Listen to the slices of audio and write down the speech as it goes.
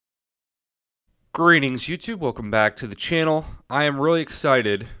Greetings YouTube, welcome back to the channel. I am really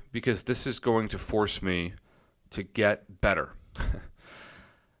excited because this is going to force me to get better.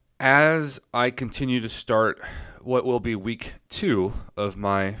 As I continue to start what will be week 2 of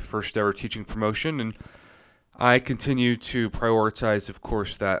my first ever teaching promotion, and I continue to prioritize, of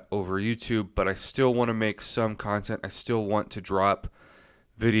course, that over YouTube, but I still want to make some content. I still want to drop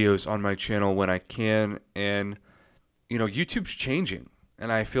videos on my channel when I can, and YouTube's changing.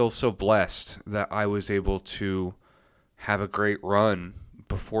 And I feel so blessed that I was able to have a great run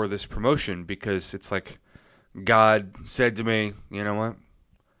before this promotion, because it's like God said to me, you know what?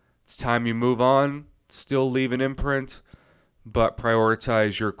 It's time you move on, still leave an imprint, but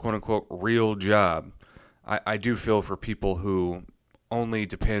prioritize your quote-unquote real job. I do feel for people who only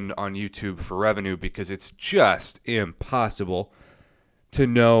depend on YouTube for revenue, because it's just impossible to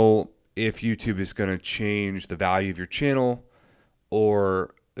know if YouTube is going to change the value of your channel,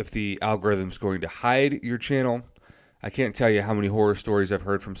 or if the algorithm's going to hide your channel. I can't tell you how many horror stories I've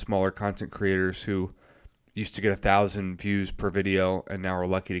heard from smaller content creators who used to get 1,000 views per video and now are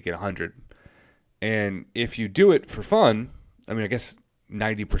lucky to get 100. And if you do it for fun, I mean, I guess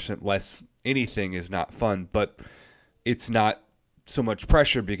 90% less anything is not fun, but it's not so much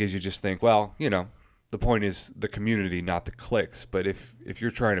pressure, because you just think, well, the point is the community, not the clicks. But if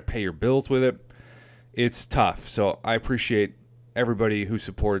you're trying to pay your bills with it, it's tough. So I appreciate everybody who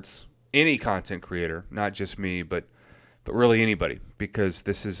supports any content creator, not just me, but really anybody, because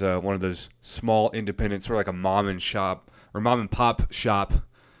this is one of those small independent, sort of like a mom and pop shop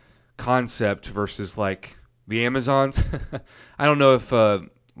concept versus like the Amazons. I don't know if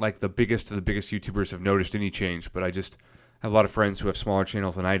like the biggest of the biggest YouTubers have noticed any change, but I just have a lot of friends who have smaller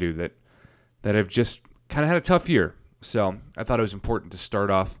channels than I do that have just kind of had a tough year. So I thought it was important to start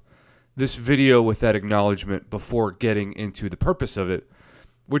off this video with that acknowledgement before getting into the purpose of it,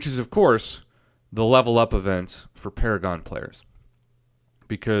 which is, of course, the level up event for Paragon players.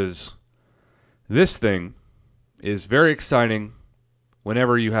 Because this thing is very exciting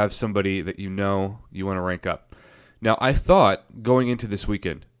whenever you have somebody that you know you want to rank up. Now, I thought going into this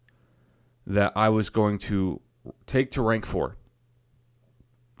weekend that I was going to take to rank 4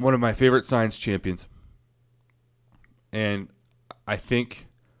 one of my favorite science champions. And I think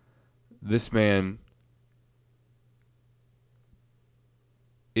this man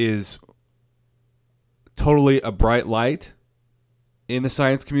is totally a bright light in the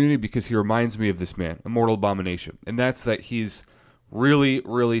science community, because he reminds me of this man, Immortal Abomination. And that's that he's really,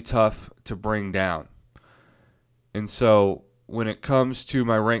 really tough to bring down. And so when it comes to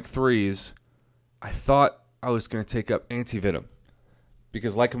my rank 3s, I thought I was going to take up Anti-Venom,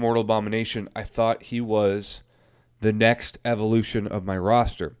 because like Immortal Abomination, I thought he was the next evolution of my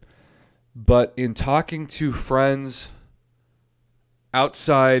roster. But in talking to friends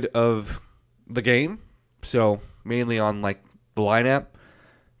outside of the game, so mainly on like the Line app,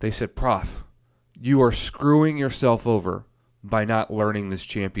 they said, Prof, you are screwing yourself over by not learning this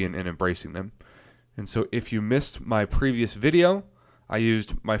champion and embracing them. And so if you missed my previous video, I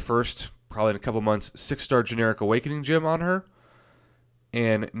used my first, probably in a couple months, 6-star generic awakening gem on her.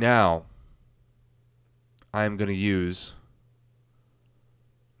 And now I'm going to use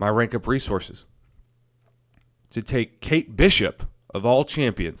my rank up resources to take Kate Bishop, of all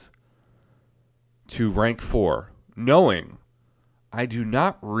champions, to rank 4, knowing I do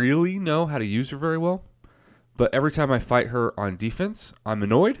not really know how to use her very well, but every time I fight her on defense, I'm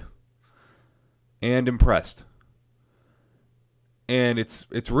annoyed and impressed. And it's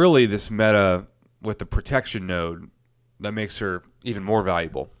really this meta with the protection node that makes her even more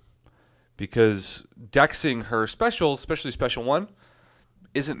valuable, because dexing her special, especially special 1,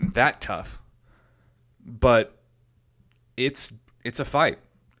 isn't that tough, but it's a fight.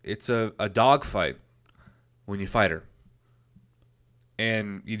 It's a dog fight when you fight her,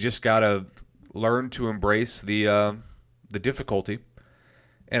 and you just gotta learn to embrace the difficulty.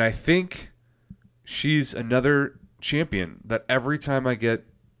 And I think she's another champion that every time I get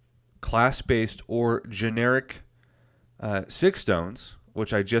class-based or generic 6 stones,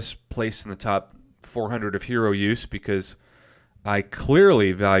 which I just placed in the top 400 of hero use, because I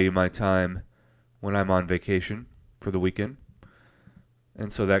clearly value my time when I'm on vacation for the weekend.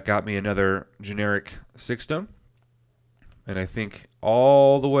 And so that got me another generic 6 stone. And I think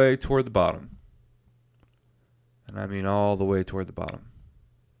all the way toward the bottom. And I mean all the way toward the bottom.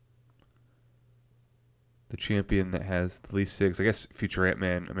 The champion that has the least 6, I guess Future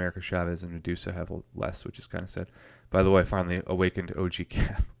Ant-Man, America Chavez, and Medusa have less, which is kind of sad. By the way, I finally awakened OG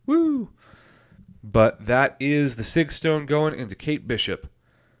Cap. Woo! But that is the 6 stone going into Kate Bishop.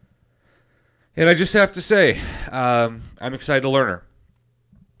 And I just have to say, I'm excited to learn her.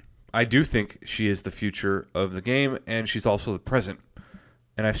 I do think she is the future of the game, and she's also the present.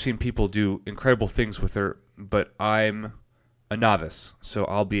 And I've seen people do incredible things with her, but I'm a novice. So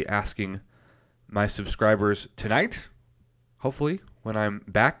I'll be asking my subscribers tonight, hopefully, when I'm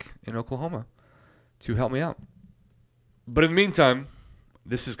back in Oklahoma, to help me out. But in the meantime,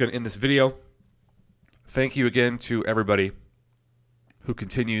 this is going to end this video. Thank you again to everybody who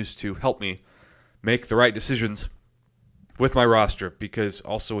continues to help me make the right decisions with my roster, because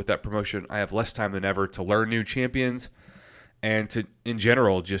also with that promotion, I have less time than ever to learn new champions and to, in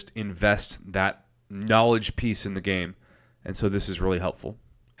general, just invest that knowledge piece in the game. And so this is really helpful.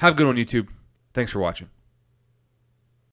 Have a good one, YouTube. Thanks for watching.